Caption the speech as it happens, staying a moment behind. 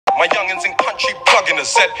My youngins in country plugging a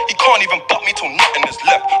Z. He can't even butt me till nothing is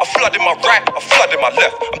left. I flood in my right, I flood in my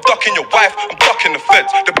left. I'm ducking your wife, I'm ducking the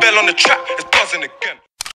feds. The bell on the trap is buzzing again.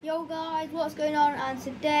 Yo guys, what's going on? And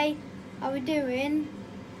today I'll be doing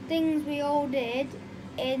things we all did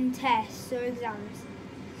in tests or exams,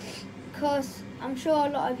 because I'm sure a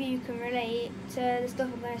lot of you can relate to the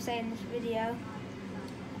stuff I'm going to say in this video.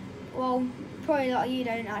 Well, probably a lot of you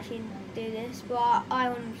don't actually do this, but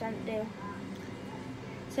I 100% do.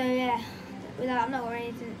 So yeah, without, I'm not got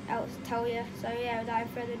anything else to tell you. So yeah, without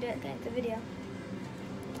further ado, let's get into the video.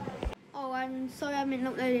 Oh, I'm sorry I've been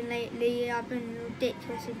uploading lately. I've been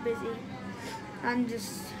ridiculously busy and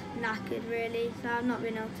just knackered really, so I've not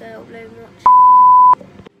been able to upload much.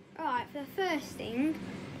 Alright, for the first thing,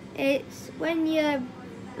 it's when you have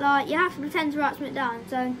to pretend to write something down.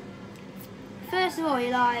 So first of all,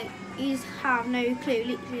 you just have no clue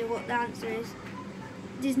literally what the answer is.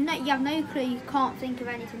 You have no clue, you can't think of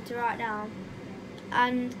anything to write down.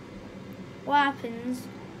 And what happens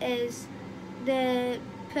is the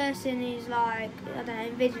person who's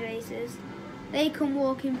invigilators, they come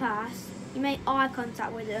walking past, you make eye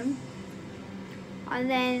contact with them, and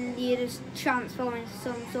then you just transform into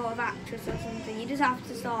some sort of actress or something. You just have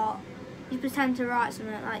to start, you pretend to write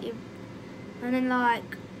something and then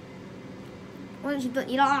once you've done,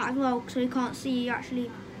 you act well so you can't see you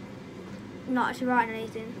actually not actually writing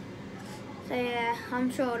anything. So yeah, I'm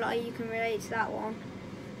sure a lot of you can relate to that one.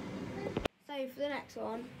 So for the next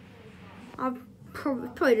one,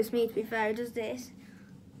 probably just me to be fair who does this,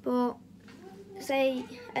 but say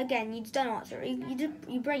again you just don't know what to write.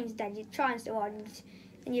 Your brain's dead, you're trying so hard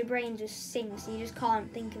and your brain just sinks and you just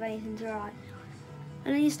can't think of anything to write.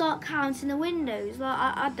 And then you start counting the windows,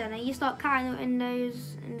 I don't know, you start counting the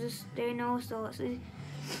windows and just doing all sorts.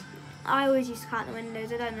 I always used to count the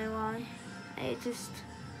windows, I don't know why. It's just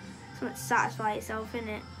something to satisfy yourself,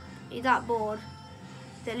 innit? You're that bored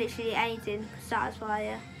that literally anything could satisfy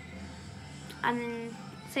you. And then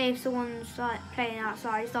say if someone's playing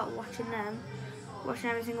outside, you start watching them,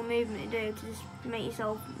 watching every single movement they do to just make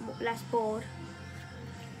yourself less bored.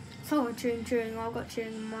 So I'm chewing, I've got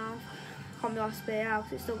chewing in my mouth. Can't be asked to spit it out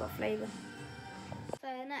because it's still got flavour. So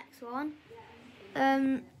the next one,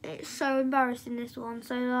 it's so embarrassing, this one.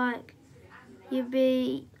 So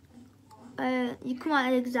you come out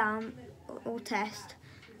of the exam or test,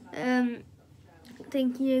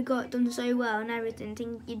 thinking you got done so well and everything,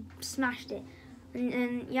 thinking you smashed it,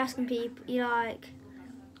 and you're asking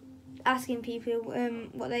people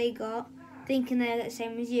what they got, thinking they're the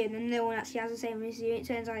same as you, and then no one actually has the same as you. It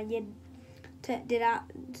turns out you did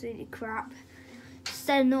absolutely crap. It's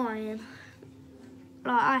so annoying.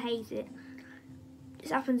 I hate it.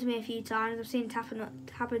 It's happened to me a few times. I've seen it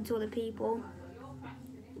happen to other people.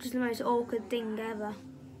 Just the most awkward thing ever.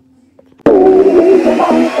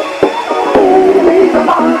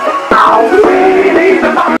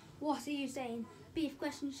 What are you saying? Beef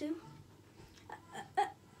question 2?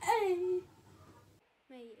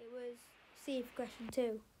 Mate, it was C for question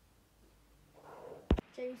 2.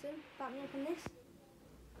 Jameson, back me up on this?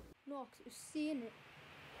 No, because it was C in it.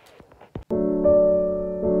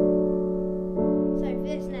 So for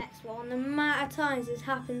this next one, the amount of times this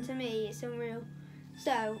happened to me, it's unreal.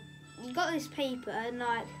 So, you got this paper and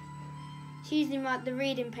it's usually the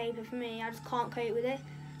reading paper for me, I just can't cope with it.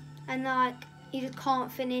 And you just can't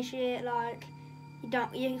finish it,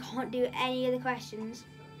 you can't do any of the questions.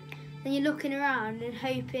 Then you're looking around and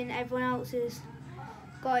hoping everyone else has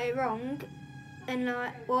got it wrong, and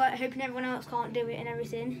hoping everyone else can't do it and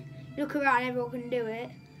everything. You look around, everyone can do it,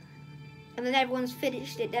 and then everyone's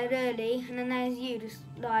finished it dead early, and then there's you just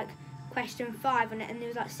question 5 on it, and there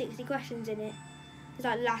was 60 questions in it. It's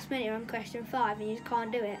last minute on question 5 and you just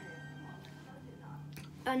can't do it.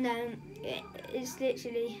 And then it's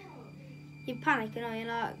literally, you panic,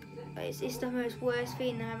 it's the most worst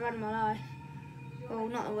feeling I've ever had in my life. Well,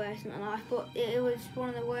 not the worst in my life, but it was one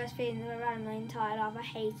of the worst feelings I've ever had in my entire life. I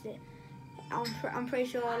hate it. I'm pretty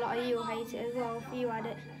sure a lot of you will hate it as well if you had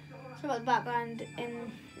it. Sorry about the background,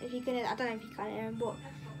 and if you can hear, I don't know if you can hear them, but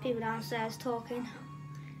people downstairs talking.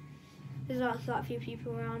 There's a few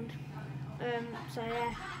people around. So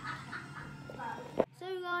yeah. So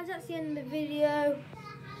guys, that's the end of the video.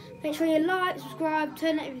 Make sure you like, subscribe,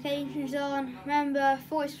 turn notifications on. Remember,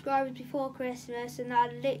 40 subscribers before Christmas, and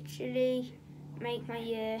that'd literally make my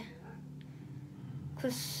year.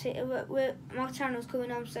 Because my channel's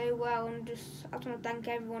coming on so well, and I just want to thank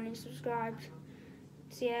everyone who subscribed.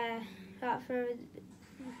 So yeah, I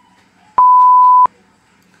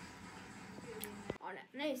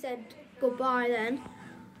know you said goodbye then,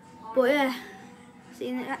 but yeah, see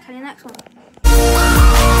you in the next one.